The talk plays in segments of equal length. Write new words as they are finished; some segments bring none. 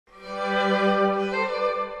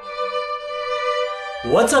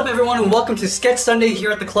What's up everyone and welcome to Sketch Sunday here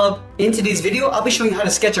at the club. In today's video, I'll be showing you how to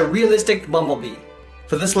sketch a realistic bumblebee.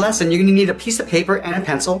 For this lesson, you're going to need a piece of paper and a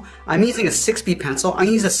pencil. I'm using a 6B pencil. I'm going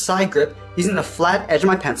to use a side grip using the flat edge of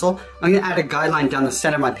my pencil. I'm going to add a guideline down the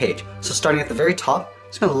center of my page. So starting at the very top, I'm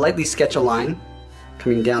just going to lightly sketch a line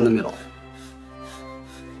coming down the middle,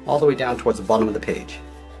 all the way down towards the bottom of the page.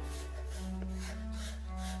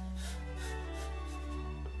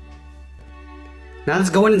 Now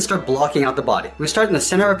let's go in and start blocking out the body. We're going to start in the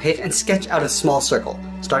center of our page and sketch out a small circle.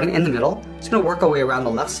 Starting in the middle, just going to work our way around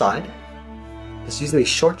the left side. Just using these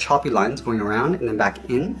short choppy lines going around and then back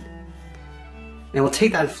in. And we'll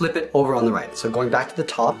take that and flip it over on the right. So going back to the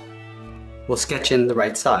top, we'll sketch in the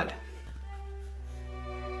right side.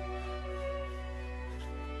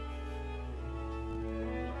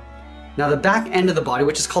 Now the back end of the body,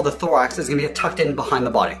 which is called the thorax, is going to be tucked in behind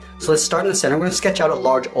the body. So let's start in the center. We're going to sketch out a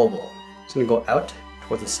large oval. It's going to go out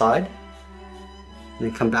towards the side, and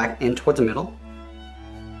then come back in towards the middle,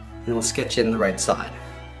 and we'll sketch in the right side.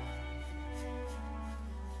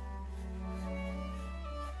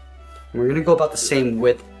 And we're going to go about the same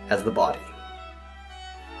width as the body.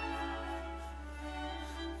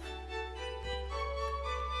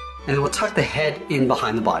 And then we'll tuck the head in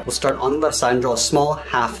behind the body. We'll start on the left side and draw a small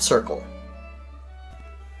half circle.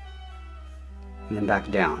 And then back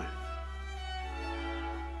down.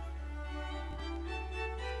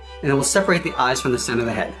 And then we'll separate the eyes from the center of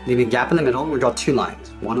the head, leaving a gap in the middle, and we'll draw two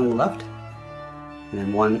lines, one on the left, and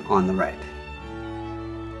then one on the right.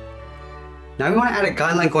 Now we want to add a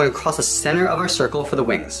guideline going across the center of our circle for the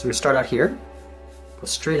wings. So we start out here, go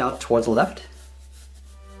straight out towards the left,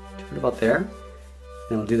 turn about there,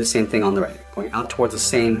 and we'll do the same thing on the right, going out towards the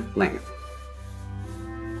same length.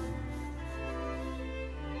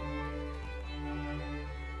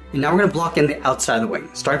 And now we're going to block in the outside of the wing.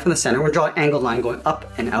 Starting from the center, we're going to draw an angled line going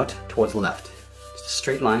up and out towards the left. Just a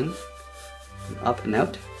straight line, up and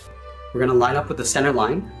out. We're going to line up with the center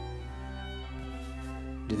line.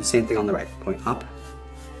 Do the same thing on the right, going up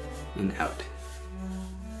and out.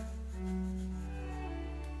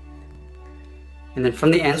 And then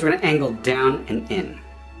from the ends, we're going to angle down and in.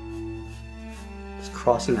 Just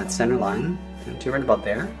crossing that center line, to right about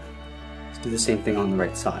there. Let's do the same thing on the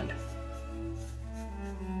right side.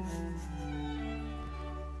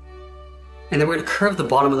 And then we're going to curve the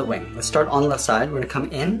bottom of the wing. Let's start on the left side. We're going to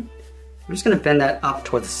come in. We're just going to bend that up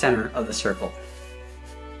towards the center of the circle.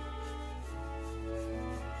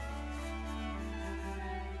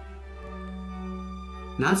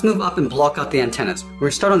 Now let's move up and block out the antennas. We're going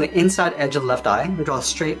to start on the inside edge of the left eye and draw a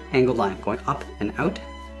straight angled line going up and out.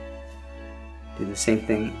 Do the same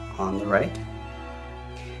thing on the right.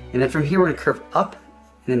 And then from here we're going to curve up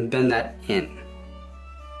and then bend that in.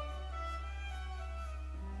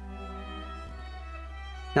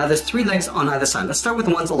 Now there's three legs on either side. Let's start with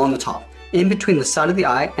the ones along the top. In between the side of the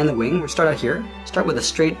eye and the wing, we'll start out here. Start with a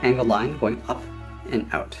straight angled line going up and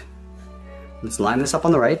out. Let's line this up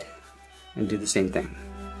on the right and do the same thing.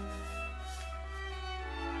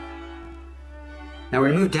 Now we're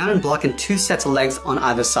going to move down and block in two sets of legs on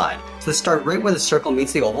either side. So let's start right where the circle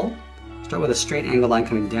meets the oval. Start with a straight angled line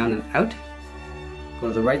coming down and out. Go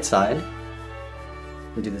to the right side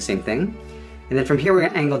and do the same thing. And then from here we're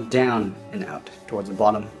going to angle down and out towards the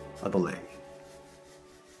bottom of the leg.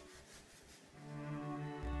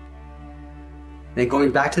 Then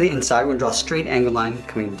going back to the inside, we're going to draw a straight angled line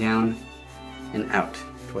coming down and out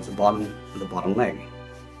towards the bottom of the bottom leg.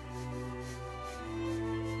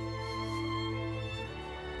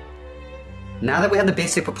 Now that we have the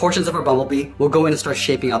basic proportions of our bumblebee, we'll go in and start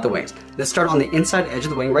shaping out the wings. Let's start on the inside edge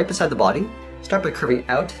of the wing, right beside the body. Start by curving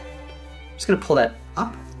out. I'm just going to pull that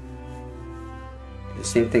up. The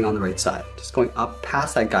same thing on the right side, just going up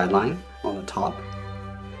past that guideline on the top.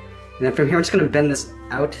 And then from here, I'm just going to bend this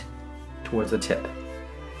out towards the tip.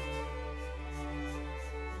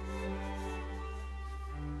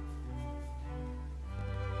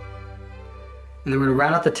 And then we're going to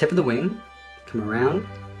round out the tip of the wing, come around,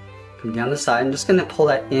 come down the side, and just going to pull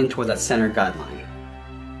that in towards that center guideline.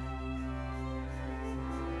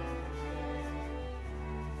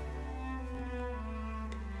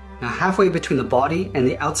 Now halfway between the body and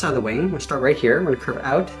the outside of the wing, we'll start right here. We're going to curve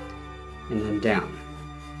out and then down.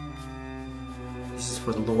 This is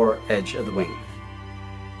for the lower edge of the wing.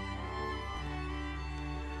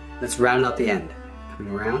 Let's round out the end.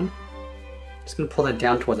 Coming around, just going to pull that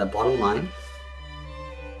down towards that bottom line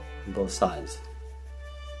on both sides.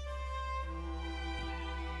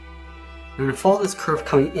 I'm going to follow this curve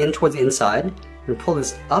coming in towards the inside. We're going to pull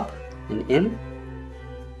this up and in.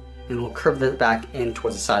 And we'll curve that back in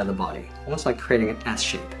towards the side of the body, almost like creating an S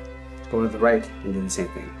shape. Go to the right and do the same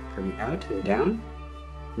thing. Curving out and down,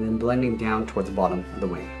 and then blending down towards the bottom of the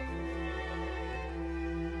wing.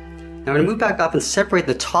 Now we're going to move back up and separate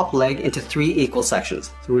the top leg into 3 equal sections.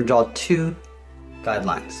 So we're going to draw 2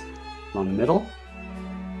 guidelines along the middle,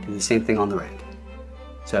 do the same thing on the right.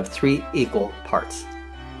 So I have 3 equal parts.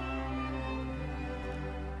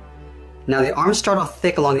 Now the arms start off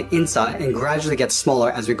thick along the inside and gradually get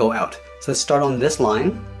smaller as we go out. So let's start on this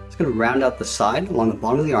line. It's going to round out the side along the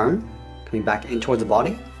bottom of the arm, coming back in towards the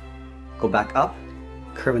body, go back up,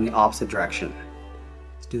 curve in the opposite direction.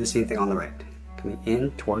 Let's do the same thing on the right. Coming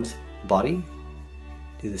in towards the body,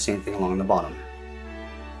 do the same thing along the bottom.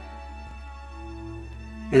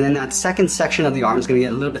 And then that second section of the arm is going to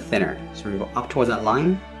get a little bit thinner. So we're going to go up towards that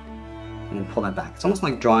line and then pull that back. It's almost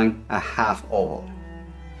like drawing a half oval.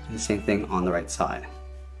 Do the same thing on the right side.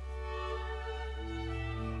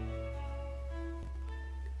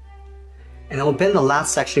 And then we'll bend the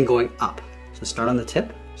last section going up. So start on the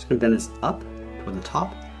tip, just going to bend this up toward the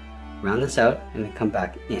top, round this out, and then come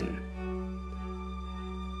back in.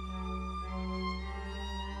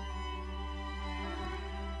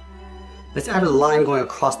 Let's add a line going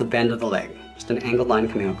across the bend of the leg. Just an angled line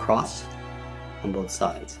coming across on both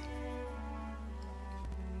sides.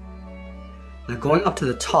 Now going up to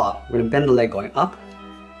the top, we're going to bend the leg going up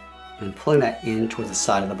and pulling that in towards the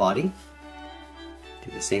side of the body.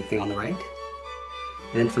 Do the same thing on the right.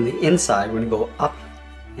 And then from the inside, we're going to go up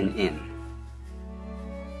and in.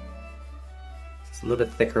 It's a little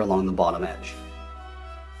bit thicker along the bottom edge.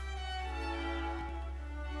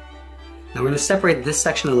 Now we're going to separate this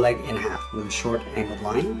section of the leg in half with a short angled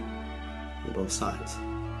line on both sides.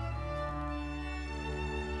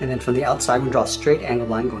 And then from the outside, we'll draw a straight angled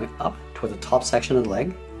line going up toward the top section of the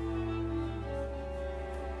leg.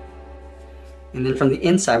 And then from the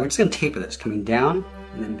inside, we're just going to taper this, coming down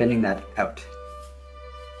and then bending that out.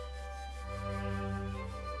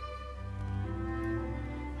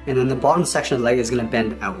 And then the bottom section of the leg is going to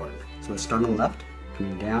bend outward. So let's start on the left,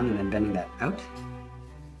 coming down and then bending that out.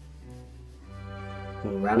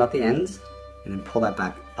 We'll round out the ends and then pull that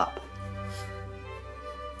back up.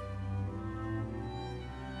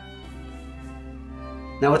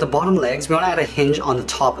 Now with the bottom legs, we want to add a hinge on the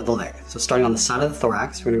top of the leg. So starting on the side of the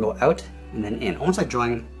thorax, we're going to go out and then in, almost like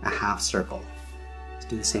drawing a half circle. Let's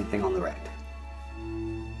do the same thing on the right.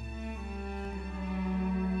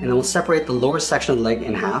 And then we'll separate the lower section of the leg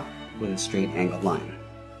in half with a straight angled line.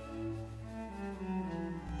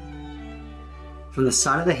 From the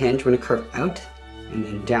side of the hinge, we're going to curve out and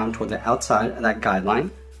then down toward the outside of that guideline.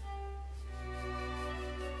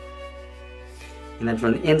 And then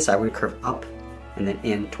from the inside, we're going to curve up and then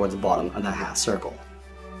in towards the bottom of that half circle.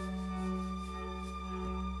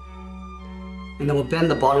 And then we'll bend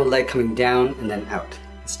the bottom leg coming down and then out.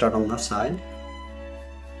 Let's start on the left side,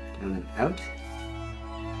 down and out.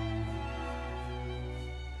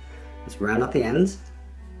 Let's round out the ends.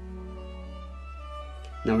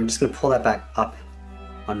 Now we're just going to pull that back up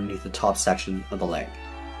underneath the top section of the leg.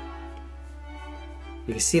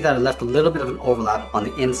 You can see that I left a little bit of an overlap on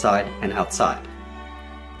the inside and outside.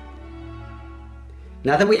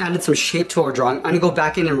 Now that we added some shape to our drawing, I'm going to go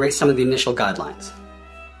back in and erase some of the initial guidelines.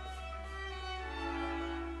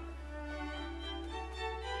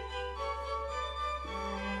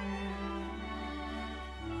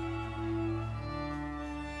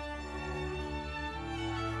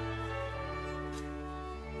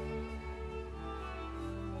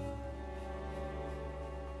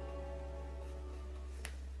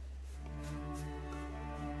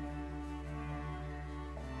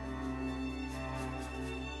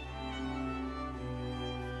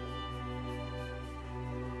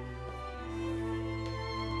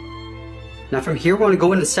 Now from here, we're going to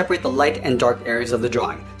go in and separate the light and dark areas of the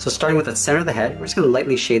drawing. So starting with the center of the head, we're just going to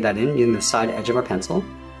lightly shade that in using the side edge of our pencil.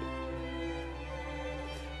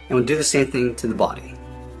 And we'll do the same thing to the body.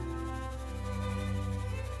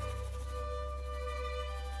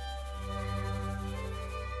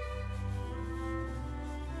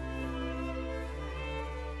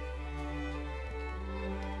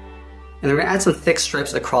 And then we're going to add some thick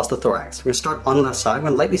stripes across the thorax. We're going to start on the left side. We're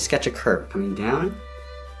going to lightly sketch a curve coming down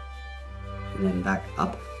and then back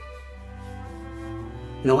up.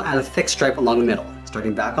 And then we'll add a thick stripe along the middle.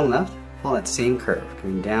 Starting back on the left, follow that same curve,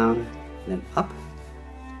 coming down and then up,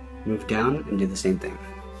 move down and do the same thing.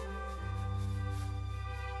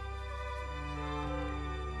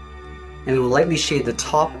 And then we'll lightly shade the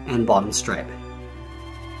top and bottom stripe.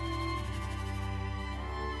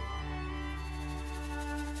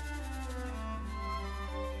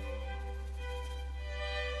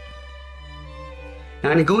 Now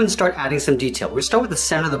I'm going to go and start adding some detail. We're going to start with the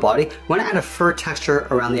center of the body. We want to add a fur texture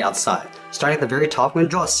around the outside. Starting at the very top, we're going to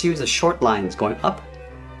draw a series of short lines going up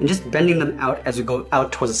and just bending them out as we go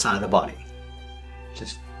out towards the side of the body.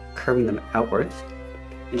 Just curving them outwards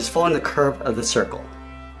and just following the curve of the circle.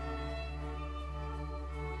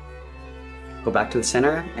 Go back to the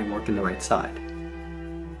center and work in the right side.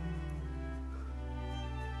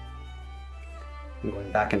 And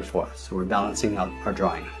going back and forth, so we're balancing out our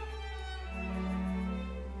drawing.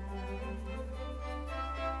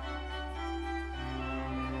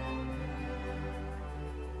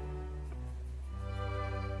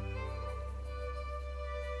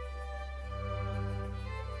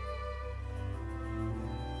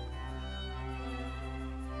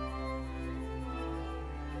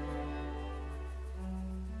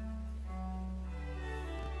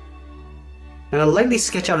 Now lightly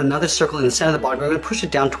sketch out another circle in the center of the body. We're going to push it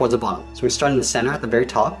down towards the bottom. So we start in the center at the very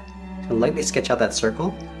top. So lightly sketch out that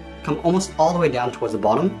circle. Come almost all the way down towards the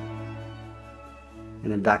bottom.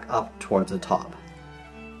 And then back up towards the top.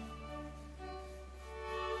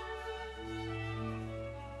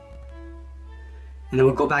 And then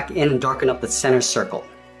we'll go back in and darken up the center circle.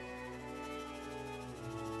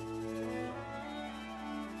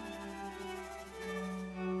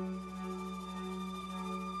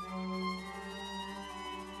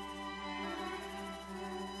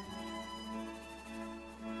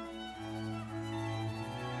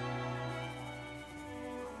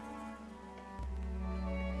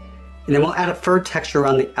 And then we'll add a fur texture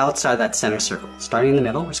around the outside of that center circle. Starting in the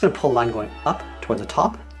middle, we're just going to pull a line going up towards the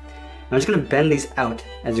top. And I'm just going to bend these out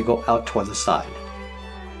as you go out towards the side.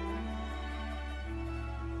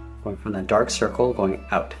 Going from that dark circle, going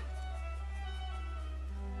out.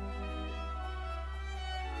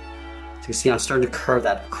 So you can see I'm starting to curve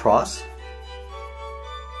that across.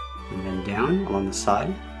 And then down along the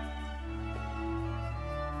side.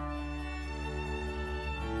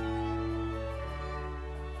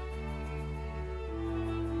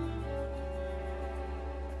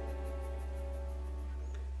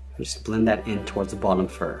 Just blend that in towards the bottom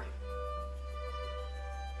fur.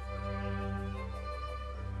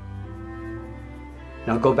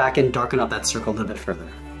 Now go back and darken up that circle a little bit further.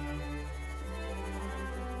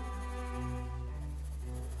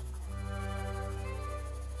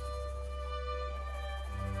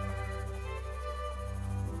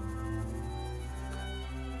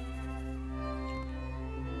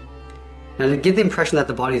 Now to give the impression that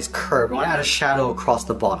the body is curved, we want to add a shadow across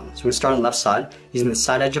the bottom. So we're going to start on the left side, using the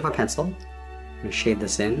side edge of our pencil. I'm going to shade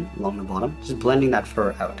this in along the bottom, just blending that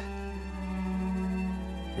fur out.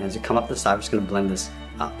 And as you come up the side, we're just going to blend this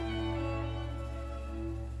up.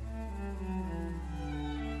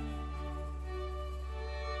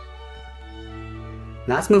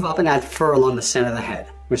 Now let's move up and add fur along the center of the head.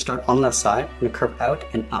 We're going to start on the left side, we're going to curve out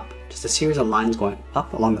and up. Just a series of lines going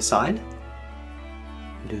up along the side.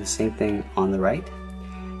 Do the same thing on the right,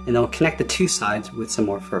 and then we'll connect the two sides with some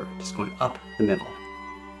more fur, just going up the middle.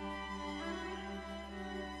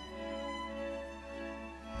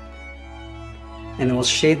 And then we'll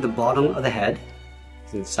shade the bottom of the head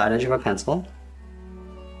using the side edge of our pencil.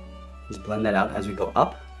 Just blend that out as we go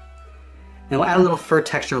up. And we'll add a little fur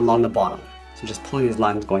texture along the bottom, so just pulling these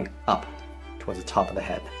lines going up towards the top of the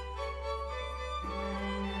head.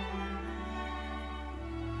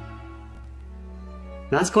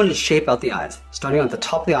 Now let's go in and shape out the eyes. Starting at the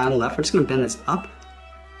top of the eye on the left, we're just going to bend this up,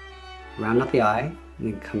 round up the eye, and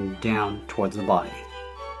then come down towards the body.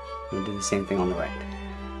 We'll do the same thing on the right.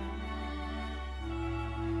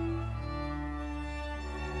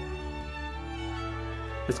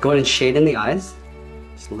 Let's go ahead and shade in the eyes,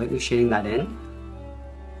 just lightly shading that in.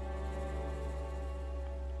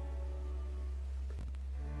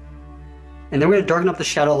 And then we're going to darken up the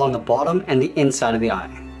shadow along the bottom and the inside of the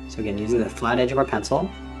eye. So again, using the flat edge of our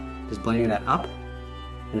pencil, just blending that up,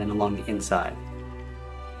 and then along the inside.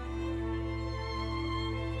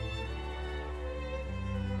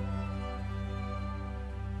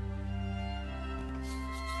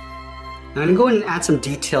 Now I'm going to go in and add some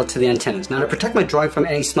detail to the antennas. Now to protect my drawing from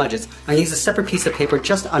any smudges, I'm going to use a separate piece of paper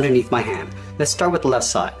just underneath my hand. Let's start with the left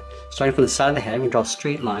side. Starting from the side of the head, I'm going to draw a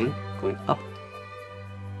straight line going up.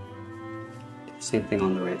 Do the same thing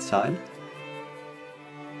on the right side.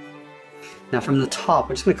 Now from the top,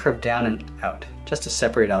 we're just going to curve down and out, just to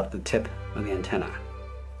separate out the tip of the antenna.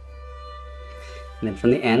 And then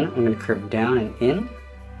from the end, I'm going to curve down and in,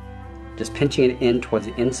 just pinching it in towards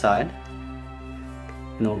the inside.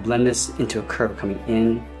 And then we'll blend this into a curve coming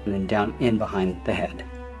in and then down in behind the head.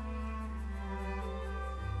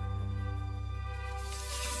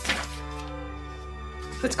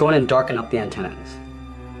 Let's go in and darken up the antennas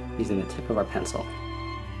using the tip of our pencil.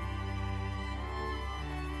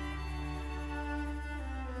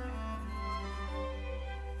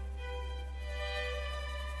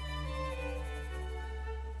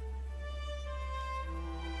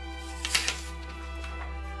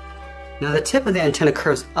 Now the tip of the antenna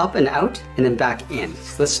curves up and out and then back in.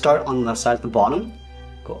 So let's start on the left side at the bottom.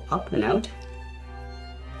 Go up and out.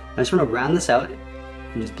 I just want to round this out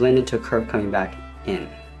and just blend into a curve coming back in.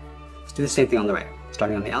 Let's do the same thing on the right.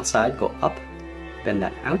 Starting on the outside, go up, bend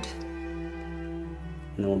that out,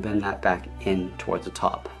 and then we'll bend that back in towards the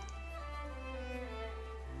top.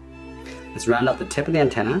 Let's round out the tip of the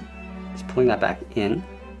antenna, just pulling that back in. And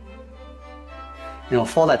we'll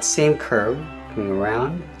follow that same curve, coming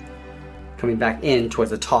around, coming back in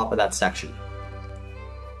towards the top of that section.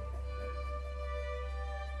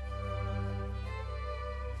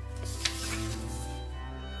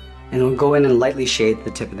 And we'll go in and lightly shade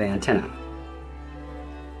the tip of the antenna.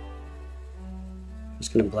 I'm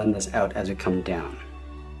just going to blend this out as we come down.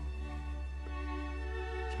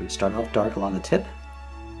 So we start off dark along the tip,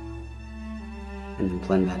 and then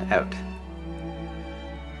blend that out.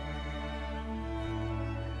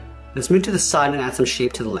 Let's move to the side and add some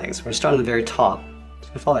shape to the legs. We're going to start on the very top. So we're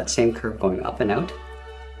going to follow that same curve going up and out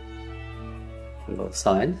on both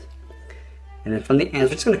sides. And then from the ends,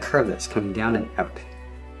 we're just going to curve this, coming down and out.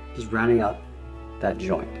 Just rounding out that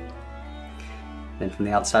joint. Then from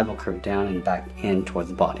the outside, we'll curve down and back in towards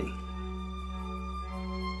the body.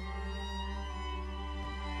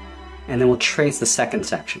 And then we'll trace the second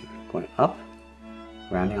section, going up,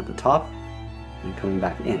 rounding out the top, and coming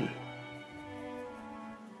back in.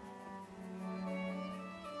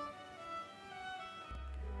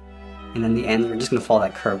 And then the ends, we're just going to follow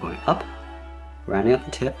that curve going up, rounding out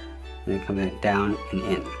the tip, and then coming down and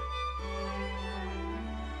in.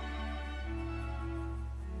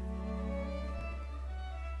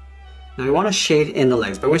 Now we want to shade in the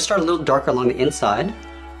legs, but we're going to start a little darker along the inside,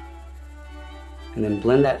 and then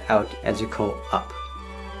blend that out as you go up.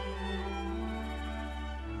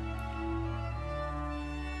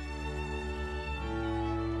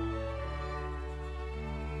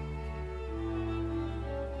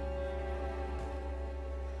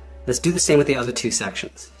 Let's do the same with the other two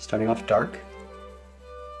sections, starting off dark,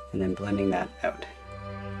 and then blending that out.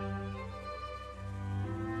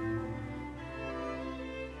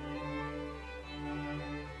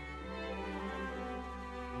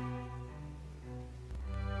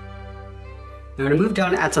 Now we're going to move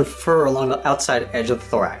down and add some fur along the outside edge of the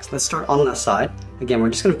thorax. Let's start on the left side. Again,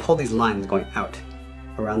 we're just going to pull these lines going out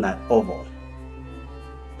around that oval.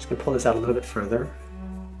 Just going to pull this out a little bit further.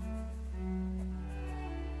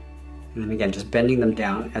 And then again, just bending them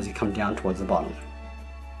down as you come down towards the bottom.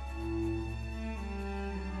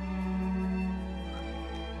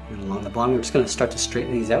 And along the bottom, we're just going to start to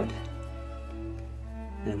straighten these out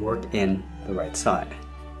and work in the right side.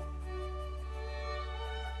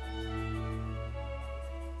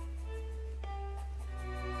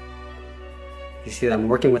 You see that I'm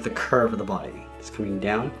working with the curve of the body. It's coming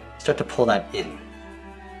down. Start to pull that in.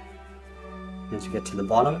 As you get to the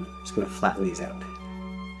bottom, I'm just going to flatten these out.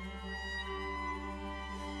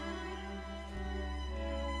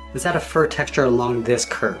 Let's add a fur texture along this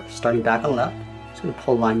curve. Starting back on the left, I'm just going to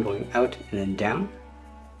pull a line going out and then down.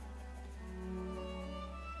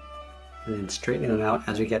 And then straightening them out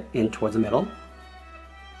as we get in towards the middle.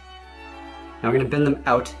 Now we're going to bend them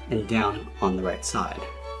out and down on the right side.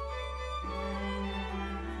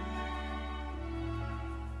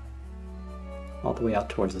 All the way out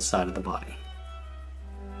towards the side of the body.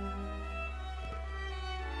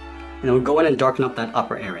 And then we'll go in and darken up that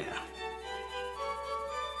upper area.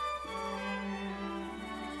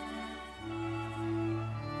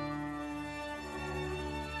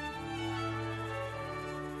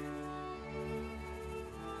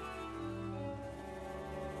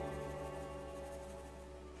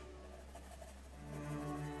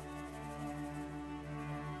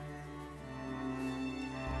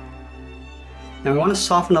 Now we want to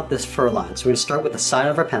soften up this fur line, so we're going to start with the side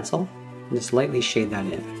of our pencil and just lightly shade that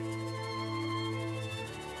in.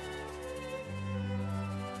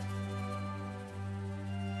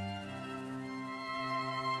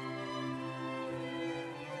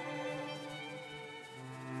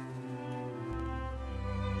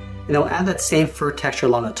 And then we'll add that same fur texture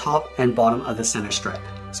along the top and bottom of the center stripe.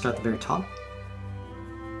 Start at the very top.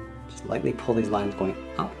 Just lightly pull these lines going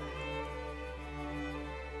up.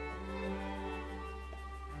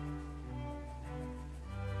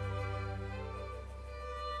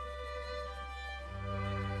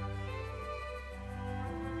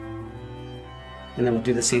 And then we'll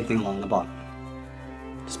do the same thing along the bottom.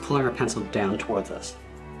 Just pulling our pencil down towards us.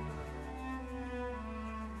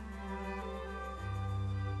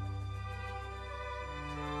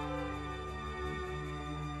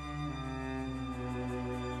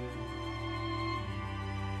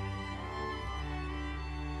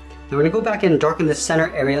 Now we're going to go back in and darken the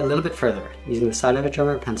center area a little bit further using the side edge of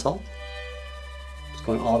our pencil. Just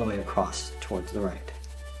going all the way across towards the right.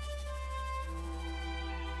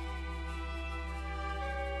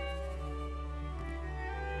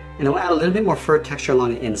 And then we'll add a little bit more fur texture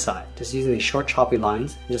along the inside, just using these short choppy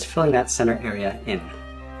lines and just filling that center area in.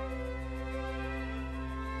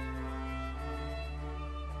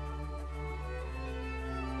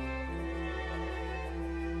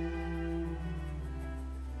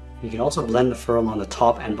 You can also blend the fur along the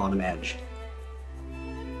top and bottom edge.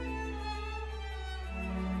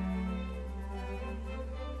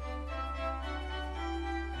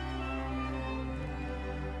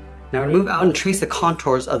 Now we're going to move out and trace the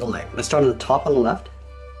contours of the leg. Let's start on the top on the left.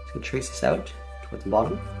 Just going to trace this out towards the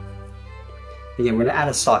bottom. Again, we're going to add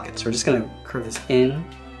a socket, so we're just going to curve this in and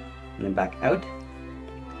then back out.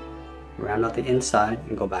 Round out the inside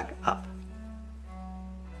and go back up.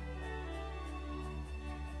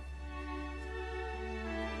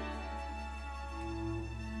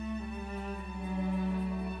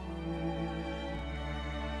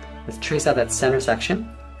 Let's trace out that center section,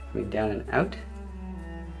 coming down and out.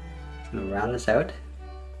 I'm going to round this out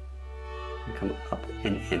and come up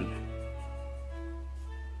and in.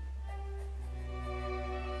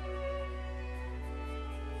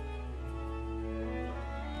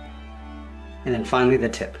 And then finally the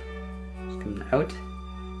tip. Just come out,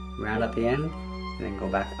 round at the end, and then go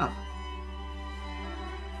back up.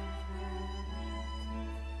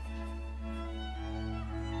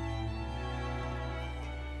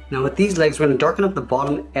 Now with these legs, we're going to darken up the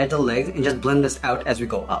bottom edge of the legs and just blend this out as we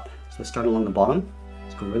go up. So let's start along the bottom.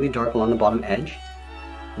 Let's go really dark along the bottom edge,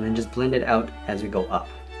 and then just blend it out as we go up.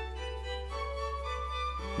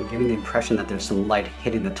 We're giving the impression that there's some light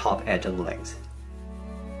hitting the top edge of the legs.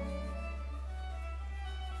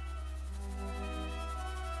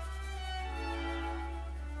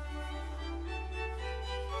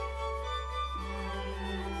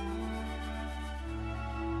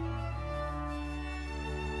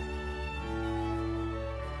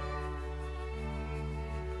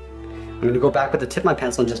 I'm going to go back with the tip of my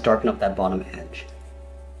pencil and just darken up that bottom edge.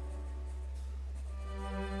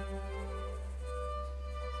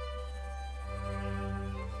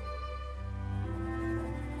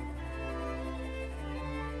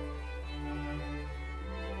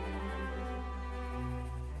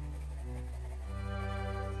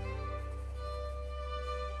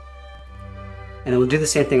 And then we'll do the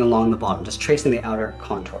same thing along the bottom, just tracing the outer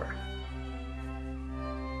contour.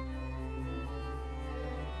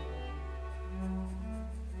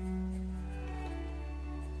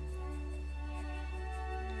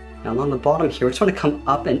 Now along the bottom here, we just want to come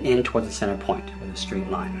up and in towards the center point with a straight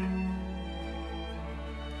line.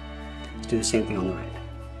 Let's do the same thing on the right.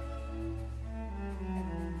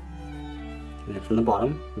 And then from the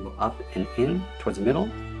bottom, we go up and in towards the middle,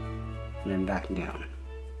 and then back down.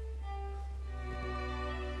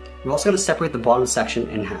 We're also going to separate the bottom section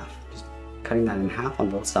in half, just cutting that in half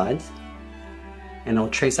on both sides, and I'll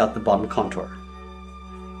trace out the bottom contour.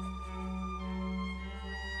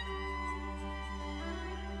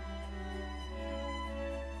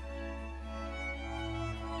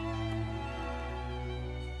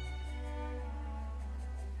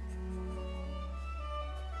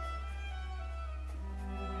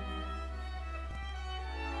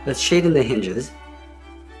 Let's shade in the hinges.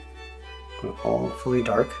 Go all fully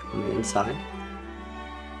dark on the inside.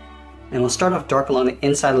 And we'll start off dark along the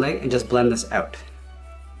inside leg and just blend this out.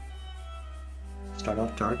 Start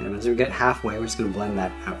off dark, and as we get halfway, we're just going to blend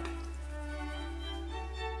that out.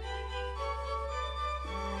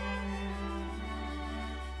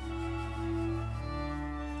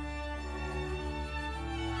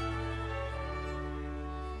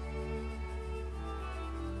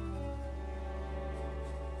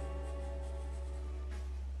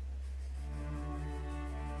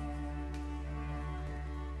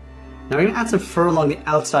 Now we're going to add some fur along the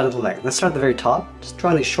outside of the leg. Let's start at the very top, just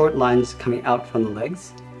drawing these short lines coming out from the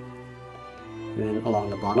legs. And then along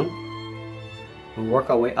the bottom, we'll work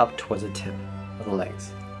our way up towards the tip of the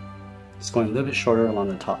legs. Just going a little bit shorter along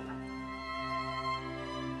the top.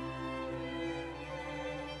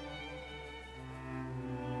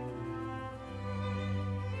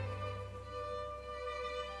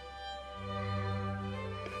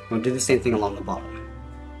 We'll do the same thing along the bottom.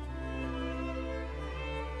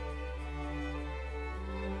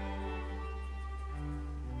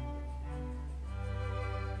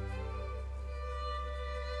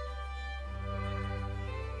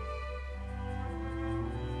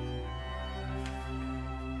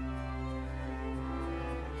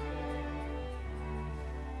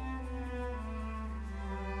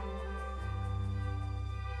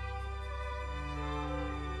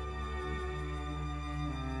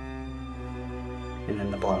 and then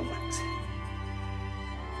the bottom legs.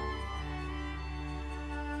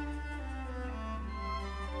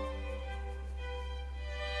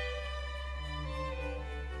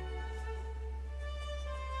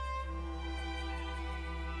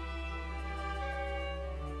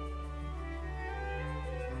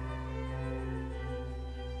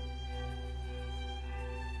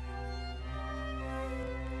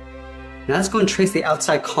 Now let's go and trace the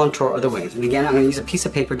outside contour of the wings. And again, I'm going to use a piece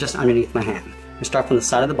of paper just underneath my hand. I'm going to start from the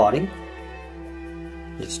side of the body.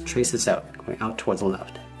 Just trace this out, going out towards the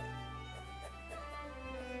left.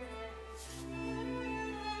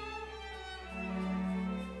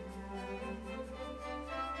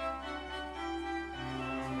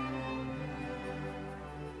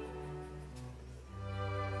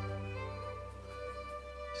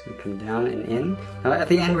 Just going to come down and in. Now at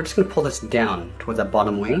the end, we're just going to pull this down towards that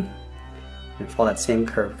bottom wing. And follow that same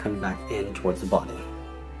curve coming back in towards the body.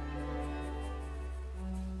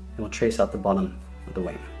 And we'll trace out the bottom of the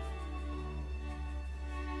wing.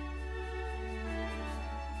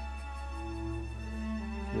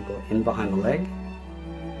 We'll go in behind the leg,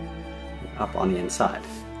 and up on the inside.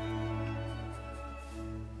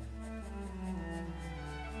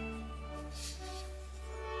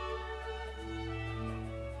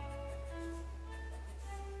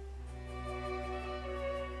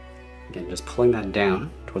 Again, just pulling that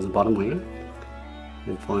down towards the bottom wing,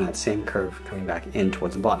 and following that same curve coming back in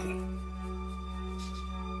towards the body.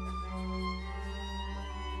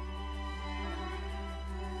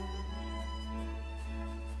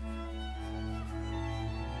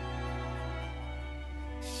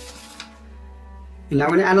 And now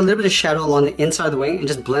we're going to add a little bit of shadow along the inside of the wing and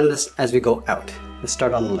just blend this as we go out. Let's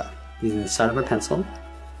start on the left, using the side of our pencil.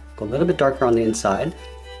 Go a little bit darker on the inside, and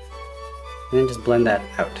then just blend that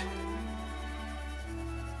out.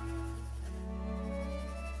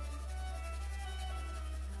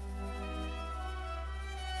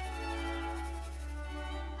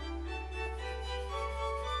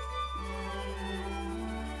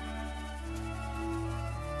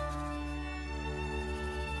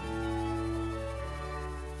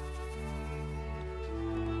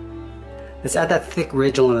 Let's add that thick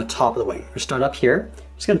ridge along the top of the wing. We'll start up here. I'm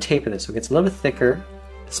just going to taper this so it gets a little bit thicker.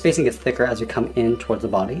 The spacing gets thicker as we come in towards the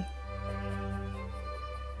body.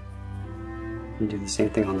 And do the same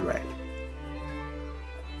thing on the right.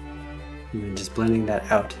 And then just blending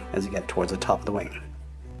that out as you get towards the top of the wing.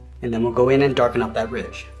 And then we'll go in and darken up that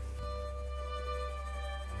ridge.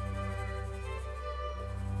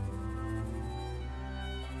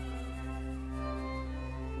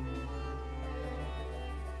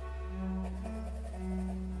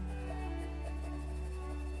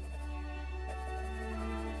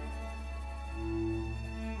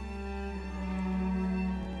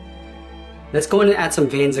 Let's go in and add some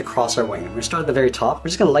veins across our wing. We're going to start at the very top. We're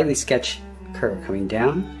just going to lightly sketch a curve coming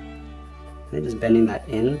down, and then just bending that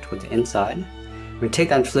in towards the inside. We're going to take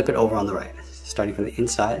that and flip it over on the right. Starting from the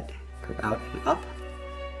inside, curve out and up,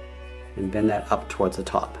 and bend that up towards the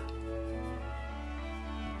top.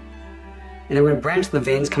 And then we're going to branch the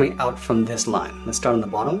veins coming out from this line. Let's start on the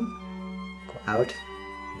bottom, go out,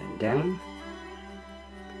 and then down.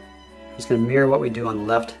 I'm just going to mirror what we do on the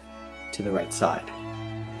left to the right side.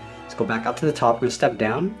 Let's go back up to the top. We're going to step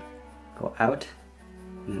down, go out,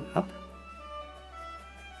 and then up.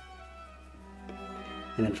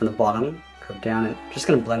 And then from the bottom, curve down, and just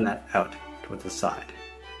going to blend that out towards the side.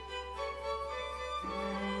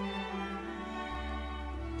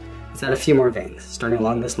 Let's add a few more veins. Starting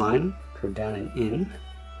along this line, curve down and in.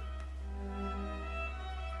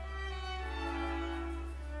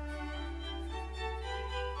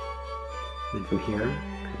 And then from here,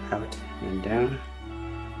 curve out and down.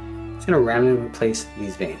 Just going to randomly replace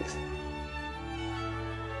these veins.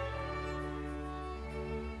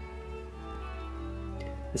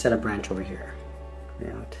 Let's add a branch over here.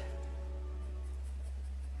 Out.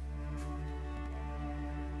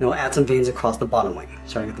 Then we'll add some veins across the bottom wing,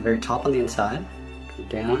 starting at the very top on the inside, go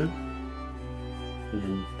down, and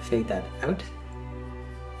then fade that out.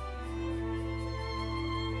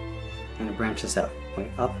 And then branch this out,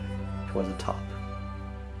 going up towards the top.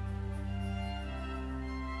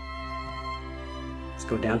 Let's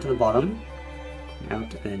go down to the bottom, out,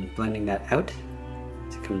 and then blending that out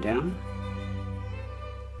to come down.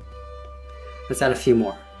 Let's add a few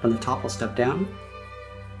more. From the top, we'll step down,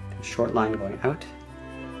 a short line going out,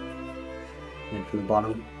 and then from the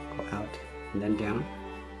bottom, go out, and then down.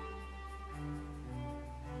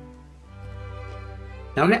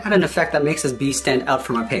 Now we're going to add an effect that makes this bee stand out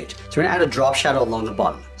from our page. So we're going to add a drop shadow along the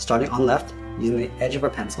bottom, starting on left, using the edge of our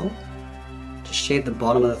pencil to shade the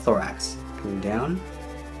bottom of the thorax, coming down,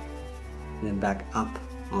 and then back up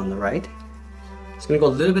on the right. It's going to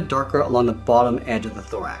go a little bit darker along the bottom edge of the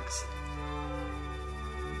thorax.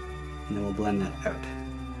 And then we'll blend that out.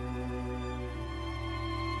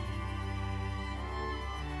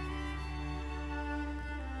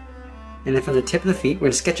 And then from the tip of the feet, we're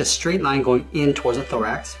going to sketch a straight line going in towards the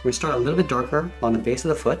thorax. We're going to start a little bit darker along the base of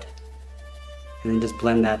the foot, and then just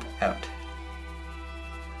blend that out.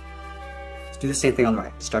 Let's do the same thing on the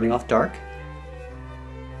right, starting off dark,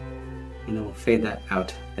 and then we'll fade that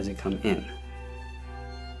out as we come in.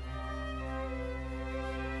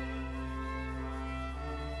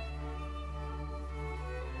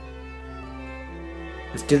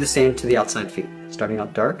 Let's do the same to the outside feet, starting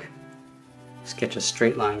out dark. Sketch a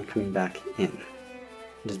straight line coming back in,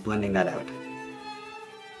 just blending that out.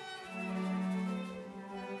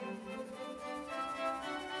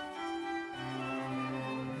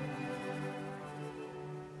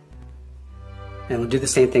 And we'll do the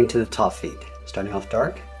same thing to the top feet, starting off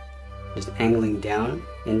dark, just angling down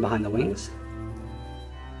in behind the wings.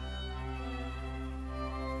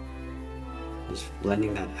 Just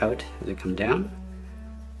blending that out as we come down.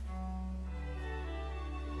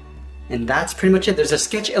 And that's pretty much it. There's a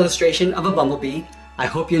sketch illustration of a bumblebee. I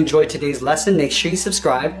hope you enjoyed today's lesson. Make sure you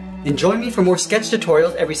subscribe and join me for more sketch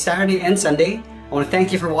tutorials every Saturday and Sunday. I want to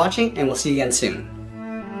thank you for watching, and we'll see you again soon.